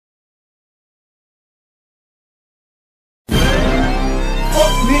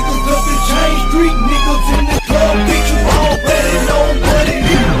niggas up in Chain Street, niggas in the club, bitch, you already know what it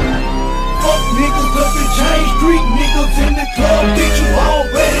is. Fuck niggas up in Chain Street, niggas in the club, bitch, you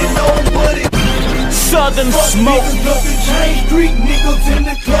already know what it is. Southern Fuck Smoke. niggas up in Chain Street, niggas in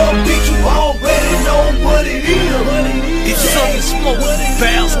the club, bitch, you already know what it is. It's Southern Smoke,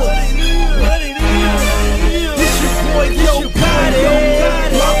 bastard. This your boy, Yo Gotti.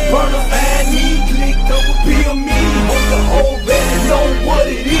 Block burner, add me, click double P on me. On the already know what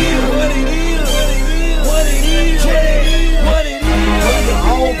it is. What it is, what it is, what it is. On the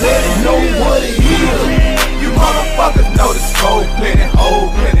already know what it is. You motherfuckers know the scope, plenty hoe,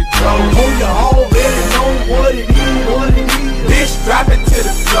 plenty dough. On the already know what it is, what it is. Bitch, drop it to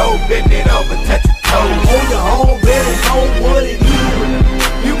the floor, bend it over, touch your toes. On the already know what it is.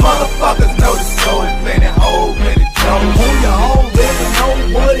 You motherfuckers know the scope, plenty hoe, plenty dough. On the already know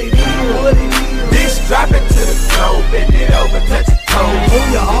what it is, what it is. Bitch, drop it to the floor, bend it over, touch your toes. Oh,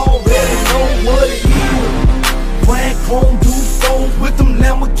 you already know what it is. Brand chrome dude phones with them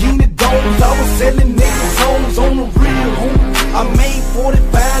Lamborghini domes. I was selling niggas homes on the real. I made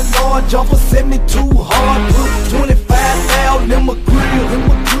 45 large off of 72 hard. Put 25 out in my grill.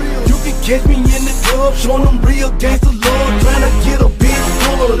 You can catch me in the club, showing them real gangsta love, trying to get a bitch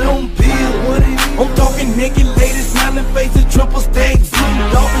full of them pills. I'm talking naked ladies, smiling faces, triple stacks,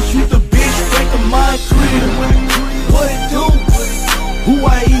 blue dog and shoot the bitch straight to my crib. What it do? Who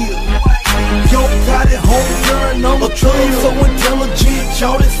I is? Yo Gotti, home turn on the thug, so intelligent.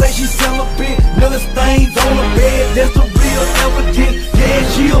 Shawty say she celibate, little stains on the bed, that's the real evidence. Yeah,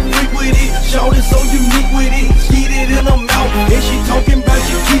 she a freak with it, shawty so unique with it. Get it in her mouth, and she talking about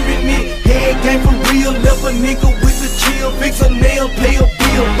she keeping it. Head game for real, left a nigga with the chill. Fix a nail, pay a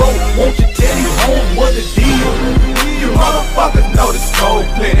bill, bro. Won't you tell these hoes what the deal? You motherfuckers know the scope,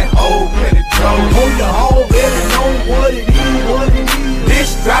 plenty hoe, plenty dough. Oh, you already know what it is, what it is.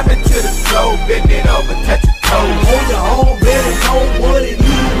 Bitch, drop it to the floor, bend it over, touch your toes. Oh, you already know what it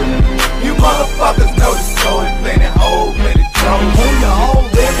is. You motherfuckers know the scope, plenty hoe, plenty dough. Oh, you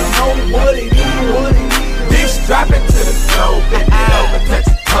already know what it is, what it is. Bitch, drop it to the floor, bend it over, touch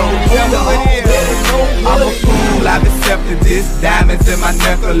your toes. Oh, you already know what I'm a it is. fool, I've accepted this. Diamonds in my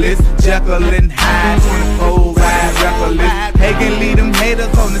necklace, Jekyll and Hyde, 24 ride reckless. Hey, can leave them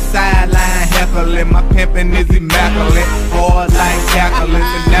haters on the sideline heckling. My pimpin' is immaculate, hard like calculus.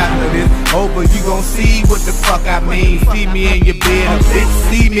 And after this over, you gon' see what the fuck I mean. See me in your bed, a bitch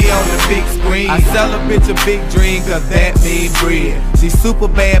see me on the big screen. I sell a bitch a big dream, cause that mean bread. She's super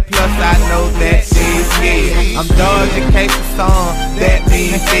bad, plus I know that she's scared. I'm dodging case of song, that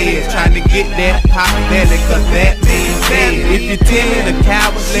means dead. Trying to get that pop belly, cause that means dead. If you're timid or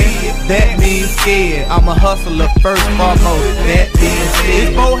cowardly, that means scared. I'm a hustler first foremost, that means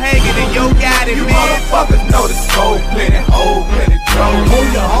dead. It's Bohagon and Yo Gotti, you motherfuckers know the scope, plenty hoe, plenty dough. Oh,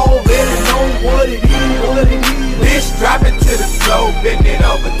 you already know what it is, what it is. Bitch, drop it to the floor, bend it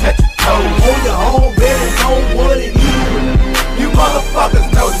over, touch your toes. Oh, you already